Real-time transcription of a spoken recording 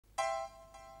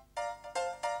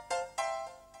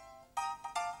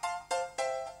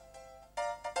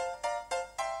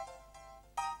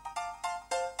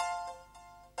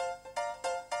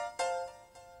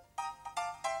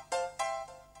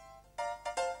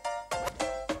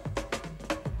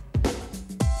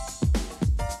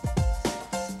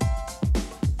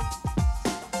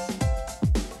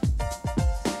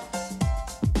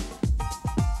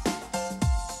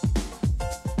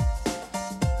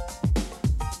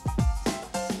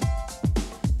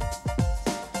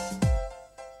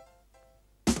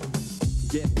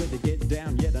Get with it, get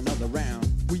down, yet another round.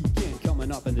 Weekend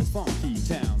coming up in this funky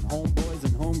town. Homeboys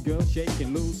and homegirls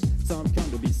shaking loose. Some come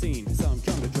to be seen, some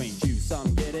come to drain you.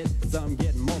 Some get it, some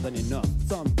get more than enough.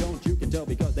 Some don't, you can tell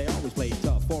because they always play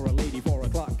tough. For a lady, 4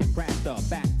 o'clock and cracked up.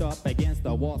 Backed up against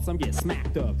the wall, some get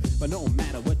smacked up. But no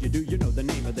matter what you do, you know the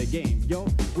name of the game. Yo,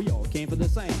 we all came for the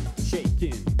same.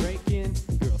 Shaking, breaking,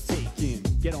 girls taking.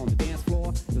 Get on the dance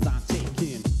floor, cause I'm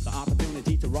taking the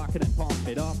opportunity to rock it and pump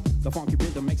it up. The funky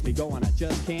rhythm makes me go and I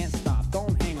just can't stop.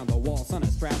 Don't hang on the wall, son, a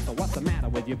strap. So what's the matter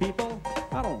with you people?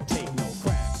 I don't take no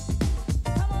crap.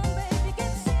 Come on, baby,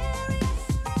 get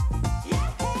serious.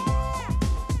 Yeah.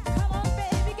 Come on,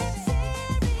 baby, get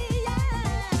serious.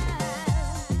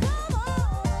 Come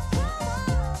on, come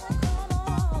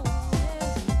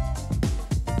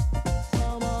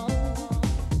on, come on.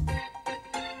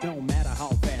 No matter how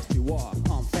fast you are,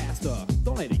 I'm faster.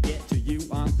 Don't let it get to you,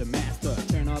 I'm the master.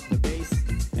 Turn up the bass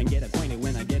and get acquainted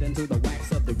when I get into the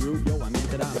wax of the groove. Yo, I meant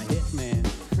that I'm a hitman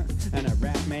and a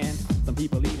rap man. Some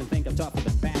people even think I'm tougher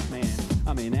than Batman.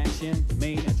 I'm in action,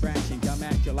 main attraction. Come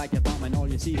at you like a bomb and all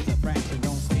you see is a fraction.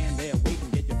 Don't stand there, wait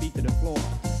and get your feet to the floor.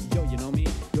 Yo, you know me,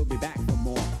 you'll be back for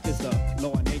more. It's the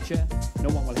law of nature, no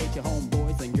one will hate you.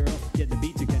 Homeboys and girls, get the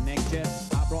beat to connect you.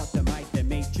 I brought the mic that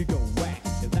made you go whack.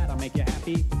 If that'll make you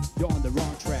happy, you're on the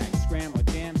wrong track. Scram or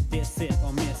jam, diss it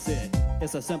or miss it.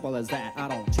 It's as simple as that, I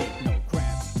don't take no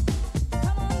crap.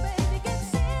 Come on, baby, get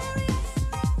serious.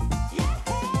 Yeah.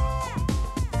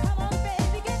 Come on,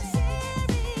 baby, get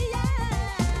serious.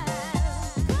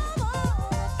 Come on,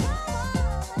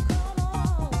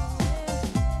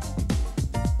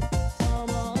 come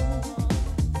on.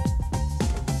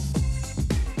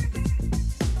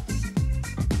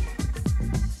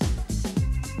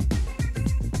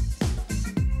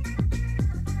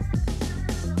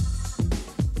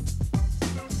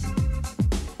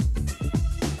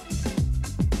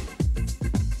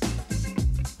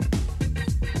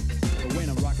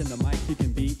 The mic, you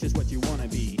can be just what you wanna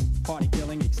be. Party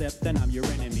killing, except then I'm your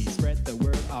enemy. Spread the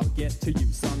word, I'll get to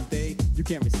you someday. You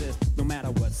can't resist, no matter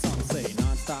what some say.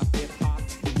 Non-stop hip-hop,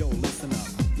 yo, listen up.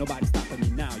 Nobody's stopping me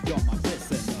now, you're my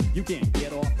listener. You can't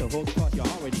get off the hook, cause you're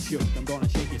already shook. I'm gonna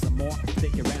shake you some more,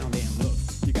 stick around and look.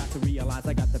 You got to realize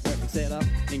I got the perfect setup.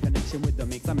 In connection with the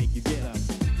mix, I make you get up.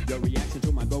 Your reaction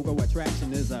to my go-go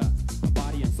attraction is a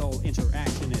body and soul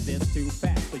interaction. If it's too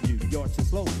fast for you, you're too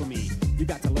slow for me. You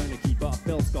got to learn to keep up,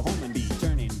 else go home and be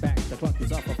turning back. The clock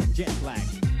is up from jet lag.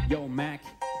 Yo, Mac,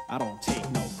 I don't take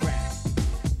no crap.